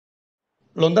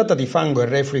L'ondata di fango e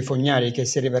reflui fognari che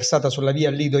si è riversata sulla via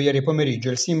Lido ieri pomeriggio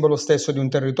è il simbolo stesso di un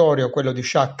territorio, quello di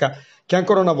Sciacca, che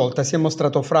ancora una volta si è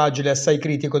mostrato fragile e assai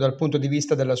critico dal punto di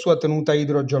vista della sua tenuta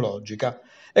idrogeologica.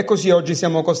 E così oggi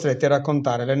siamo costretti a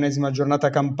raccontare l'ennesima giornata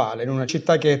campale in una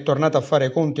città che è tornata a fare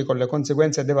i conti con le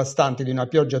conseguenze devastanti di una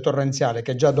pioggia torrenziale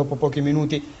che già dopo pochi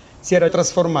minuti si era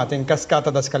trasformata in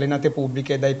cascata da scalinate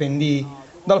pubbliche e dai pendii.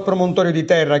 Dal promontorio di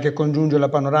terra che congiunge la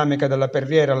panoramica della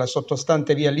Perriera alla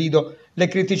sottostante via Lido, le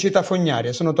criticità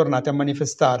fognarie sono tornate a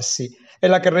manifestarsi e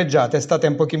la carreggiata è stata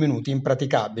in pochi minuti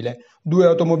impraticabile. Due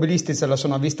automobilisti se la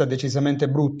sono vista decisamente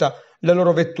brutta, le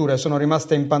loro vetture sono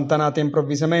rimaste impantanate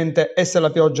improvvisamente e se la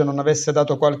pioggia non avesse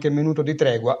dato qualche minuto di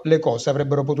tregua, le cose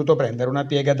avrebbero potuto prendere una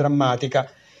piega drammatica.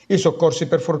 I soccorsi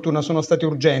per fortuna sono stati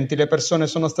urgenti, le persone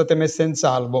sono state messe in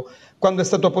salvo. Quando è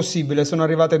stato possibile sono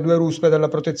arrivate due ruspe della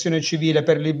protezione civile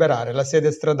per liberare la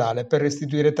sede stradale e per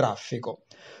restituire traffico.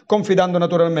 Confidando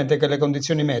naturalmente che le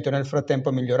condizioni meteo nel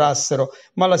frattempo migliorassero,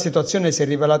 ma la situazione si è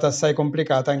rivelata assai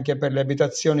complicata anche per le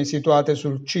abitazioni situate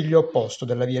sul ciglio opposto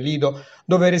della via Lido,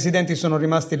 dove i residenti sono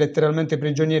rimasti letteralmente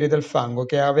prigionieri del fango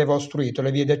che aveva ostruito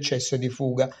le vie di accesso e di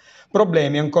fuga.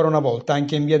 Problemi ancora una volta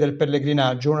anche in via del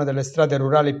Pellegrinaggio, una delle strade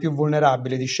rurali più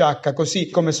vulnerabili di Sciacca, così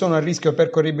come sono a rischio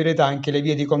percorribilità anche le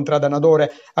vie di Contrada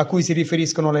Nadore a cui si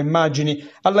riferiscono le immagini,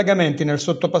 allagamenti nel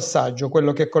sottopassaggio,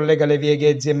 quello che collega le vie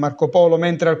Ghezzi e Marco Polo,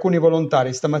 mentre alcuni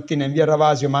volontari stamattina in via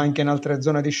Ravasio ma anche in altre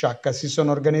zone di Sciacca si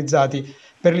sono organizzati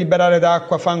per liberare da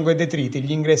acqua, fango e detriti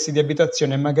gli ingressi di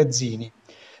abitazioni e magazzini.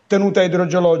 Tenuta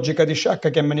idrogeologica di Sciacca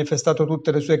che ha manifestato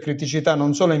tutte le sue criticità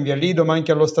non solo in via Lido ma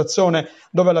anche allo Stazzone,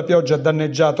 dove la pioggia ha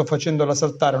danneggiato facendola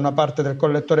saltare una parte del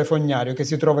collettore fognario che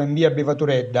si trova in via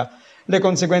Bivaturedda. Le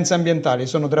conseguenze ambientali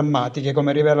sono drammatiche,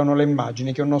 come rivelano le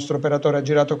immagini che un nostro operatore ha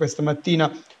girato questa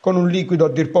mattina con un liquido a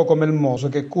dir poco melmoso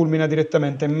che culmina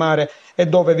direttamente in mare e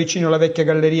dove vicino alla vecchia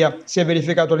galleria si è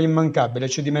verificato l'immancabile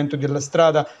cedimento della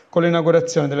strada con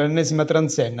l'inaugurazione dell'ennesima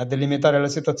transenna a delimitare la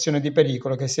situazione di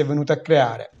pericolo che si è venuta a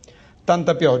creare.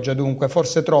 Tanta pioggia dunque,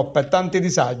 forse troppa, e tanti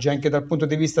disagi anche dal punto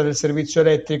di vista del servizio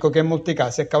elettrico che in molti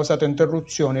casi ha causato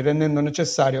interruzioni rendendo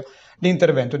necessario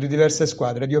l'intervento di diverse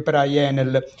squadre di operai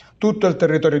Enel. Tutto il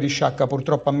territorio di Sciacca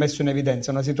purtroppo ha messo in evidenza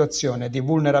una situazione di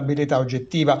vulnerabilità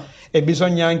oggettiva e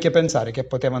bisogna anche pensare che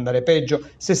poteva andare peggio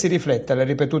se si riflette alle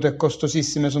ripetute e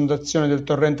costosissime esondazioni del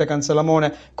torrente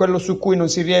Cansalamone, quello su cui non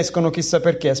si riescono chissà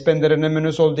perché a spendere nemmeno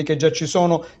i soldi che già ci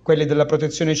sono, quelli della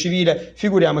protezione civile,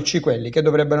 figuriamoci quelli che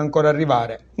dovrebbero ancora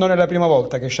arrivare. Non è la prima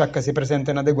volta che Sciacca si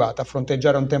presenta inadeguata a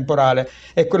fronteggiare un temporale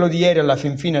e quello di ieri alla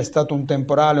fin fine è stato un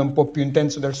temporale un po' più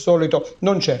intenso del solito,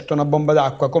 non certo una bomba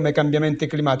d'acqua come i cambiamenti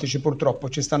climatici purtroppo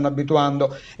ci stanno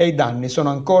abituando e i danni sono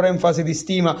ancora in fase di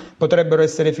stima, potrebbero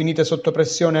essere finite sotto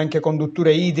pressione anche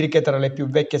condutture idriche tra le più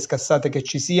vecchie scassate che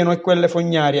ci siano e quelle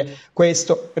fognarie.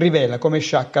 Questo rivela come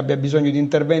Sciacca abbia bisogno di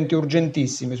interventi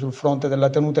urgentissimi sul fronte della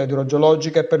tenuta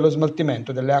idrogeologica e per lo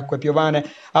smaltimento delle acque piovane,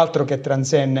 altro che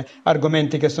transenne,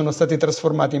 argomenti che sono stati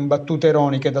trasformati in battute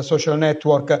ironiche da social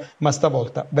network, ma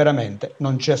stavolta veramente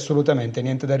non c'è assolutamente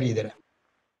niente da ridere.